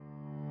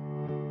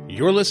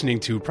You're listening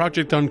to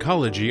Project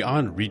Oncology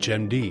on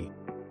ReachMD.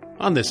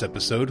 On this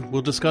episode,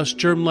 we'll discuss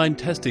germline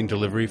testing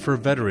delivery for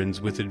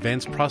veterans with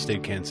advanced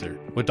prostate cancer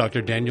with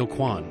Dr. Daniel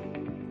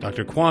Kwon.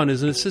 Dr. Kwon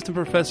is an assistant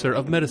professor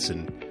of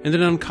medicine and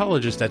an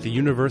oncologist at the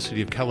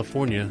University of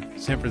California,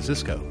 San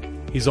Francisco.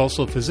 He's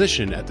also a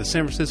physician at the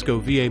San Francisco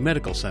VA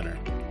Medical Center,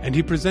 and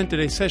he presented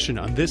a session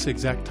on this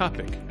exact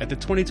topic at the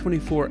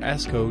 2024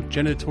 ASCO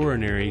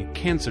Genitourinary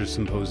Cancers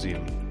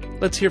Symposium.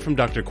 Let's hear from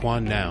Dr.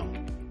 Kwon now.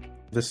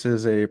 This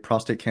is a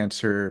prostate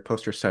cancer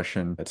poster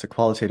session. It's a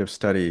qualitative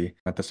study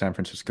at the San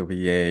Francisco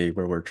VA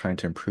where we're trying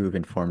to improve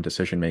informed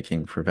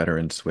decision-making for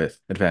veterans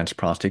with advanced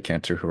prostate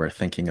cancer who are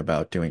thinking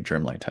about doing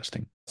germline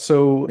testing.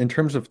 So in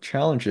terms of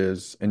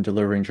challenges in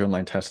delivering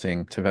germline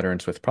testing to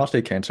veterans with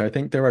prostate cancer, I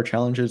think there are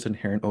challenges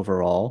inherent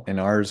overall, and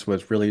ours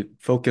was really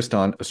focused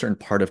on a certain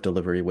part of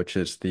delivery, which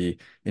is the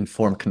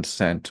informed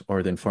consent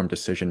or the informed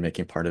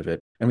decision-making part of it.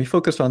 And we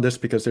focused on this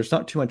because there's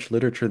not too much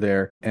literature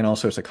there, and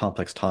also it's a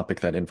complex topic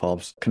that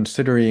involves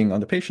considering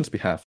on the patient's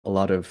behalf a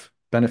lot of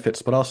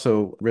benefits, but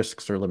also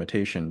risks or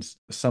limitations.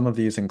 Some of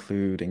these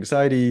include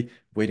anxiety,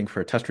 waiting for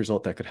a test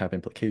result that could have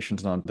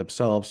implications on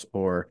themselves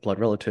or blood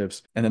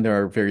relatives. And then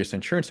there are various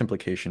insurance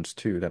implications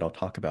too that I'll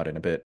talk about in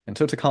a bit. And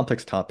so it's a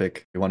complex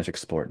topic. We wanted to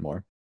explore it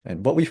more.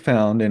 And what we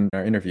found in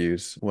our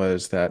interviews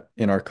was that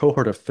in our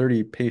cohort of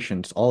 30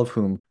 patients, all of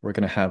whom were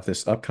going to have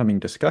this upcoming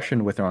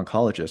discussion with their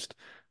oncologist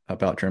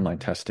about germline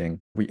testing,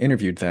 we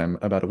interviewed them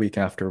about a week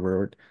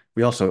afterward.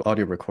 We also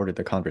audio recorded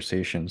the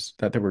conversations,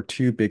 that there were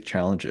two big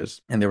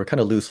challenges, and they were kind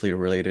of loosely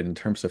related in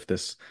terms of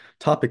this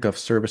topic of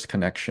service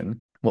connection.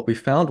 What we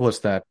found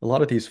was that a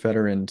lot of these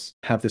veterans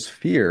have this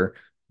fear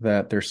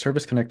that their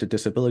service-connected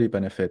disability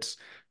benefits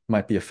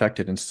might be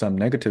affected in some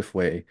negative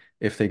way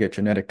if they get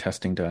genetic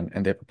testing done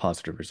and they have a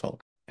positive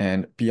result.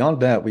 And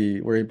beyond that,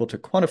 we were able to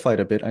quantify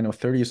it a bit. I know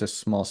 30 is a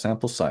small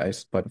sample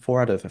size, but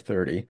 4 out of the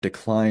 30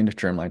 declined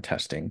germline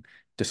testing,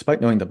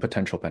 despite knowing the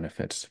potential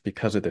benefits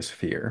because of this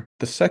fear.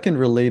 The second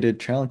related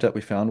challenge that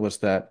we found was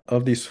that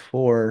of these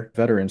 4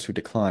 veterans who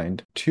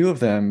declined, 2 of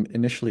them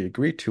initially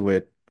agreed to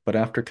it, but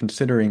after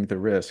considering the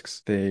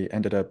risks, they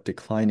ended up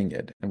declining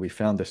it. And we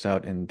found this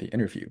out in the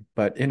interview.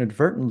 But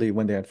inadvertently,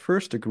 when they had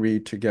first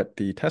agreed to get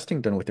the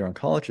testing done with their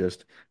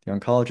oncologist, the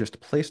oncologist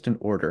placed an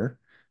order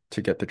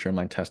to get the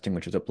germline testing,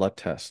 which is a blood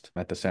test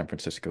at the San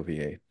Francisco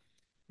VA.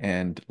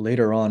 And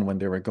later on, when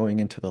they were going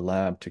into the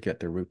lab to get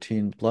their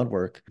routine blood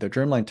work, the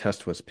germline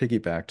test was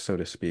piggybacked, so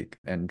to speak,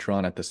 and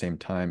drawn at the same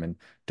time and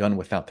done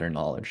without their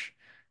knowledge.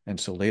 And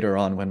so later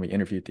on, when we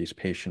interviewed these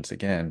patients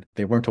again,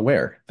 they weren't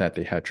aware that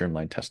they had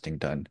germline testing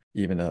done,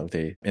 even though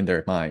they, in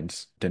their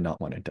minds, did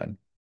not want it done.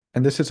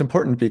 And this is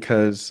important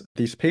because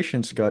these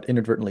patients got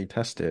inadvertently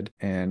tested,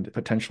 and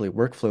potentially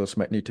workflows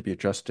might need to be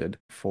adjusted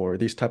for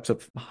these types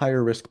of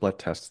higher risk blood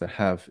tests that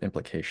have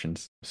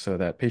implications so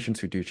that patients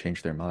who do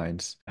change their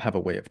minds have a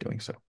way of doing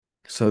so.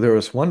 So there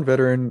was one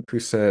veteran who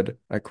said,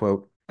 I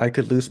quote, "I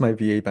could lose my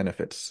VA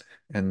benefits,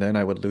 and then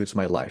I would lose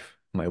my life,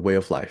 my way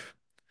of life.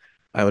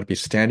 I would be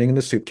standing in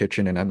the soup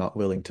kitchen, and I'm not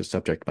willing to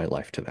subject my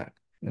life to that."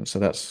 And so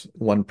that's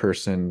one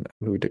person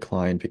who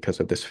declined because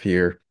of this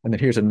fear. And then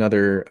here's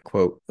another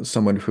quote,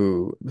 someone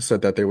who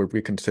said that they would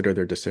reconsider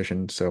their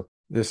decision. So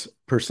this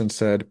person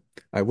said,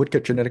 "I would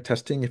get genetic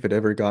testing if it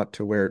ever got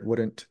to where it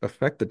wouldn't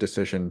affect the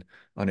decision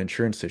on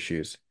insurance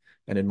issues.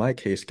 And in my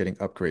case, getting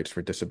upgrades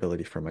for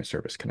disability for my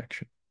service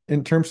connection."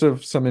 In terms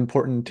of some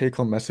important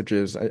take-home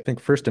messages, I think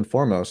first and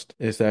foremost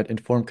is that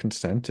informed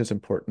consent is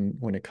important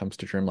when it comes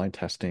to germline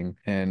testing,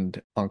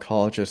 and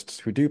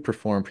oncologists who do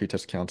perform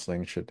pretest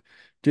counseling should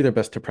do their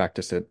best to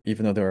practice it,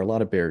 even though there are a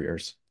lot of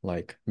barriers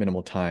like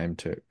minimal time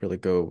to really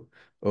go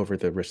over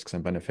the risks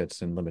and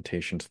benefits and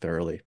limitations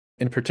thoroughly.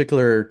 In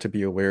particular, to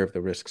be aware of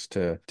the risks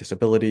to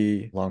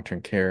disability,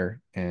 long-term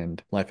care,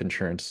 and life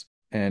insurance.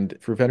 And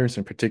for veterans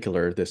in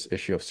particular, this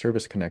issue of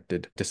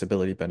service-connected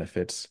disability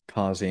benefits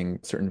causing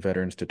certain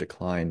veterans to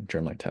decline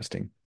germline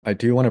testing. I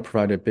do want to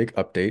provide a big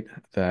update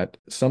that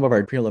some of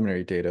our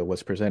preliminary data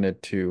was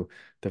presented to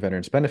the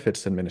Veterans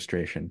Benefits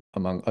Administration,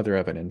 among other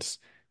evidence.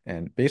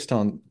 And based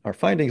on our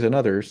findings and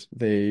others,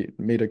 they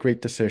made a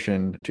great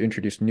decision to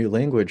introduce new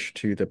language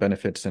to the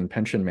Benefits and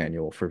Pension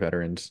Manual for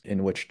veterans,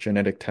 in which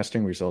genetic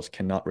testing results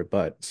cannot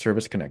rebut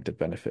service-connected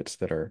benefits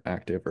that are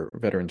active or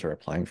veterans are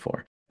applying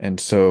for. And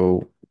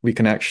so we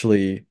can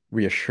actually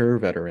reassure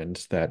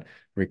veterans that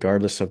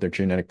regardless of their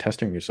genetic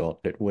testing result,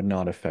 it would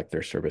not affect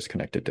their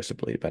service-connected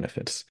disability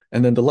benefits.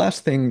 And then the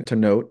last thing to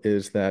note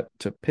is that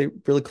to pay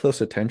really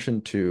close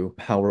attention to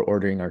how we're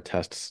ordering our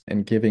tests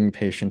and giving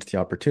patients the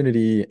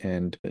opportunity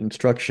and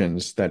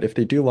instructions that if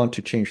they do want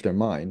to change their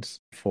minds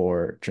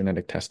for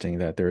genetic testing,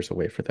 that there's a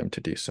way for them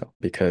to do so,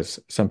 because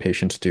some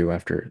patients do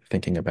after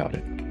thinking about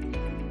it.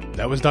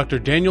 That was Dr.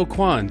 Daniel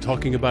Kwon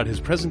talking about his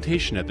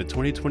presentation at the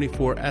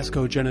 2024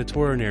 ASCO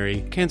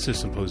Genitourinary Cancers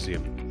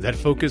Symposium that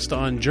focused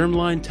on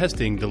germline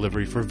testing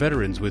delivery for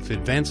veterans with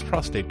advanced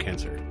prostate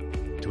cancer.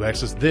 To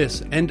access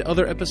this and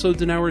other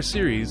episodes in our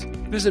series,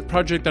 visit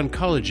Project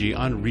Oncology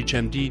on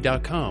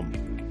ReachMD.com,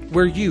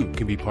 where you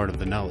can be part of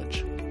the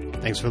knowledge.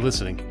 Thanks for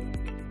listening.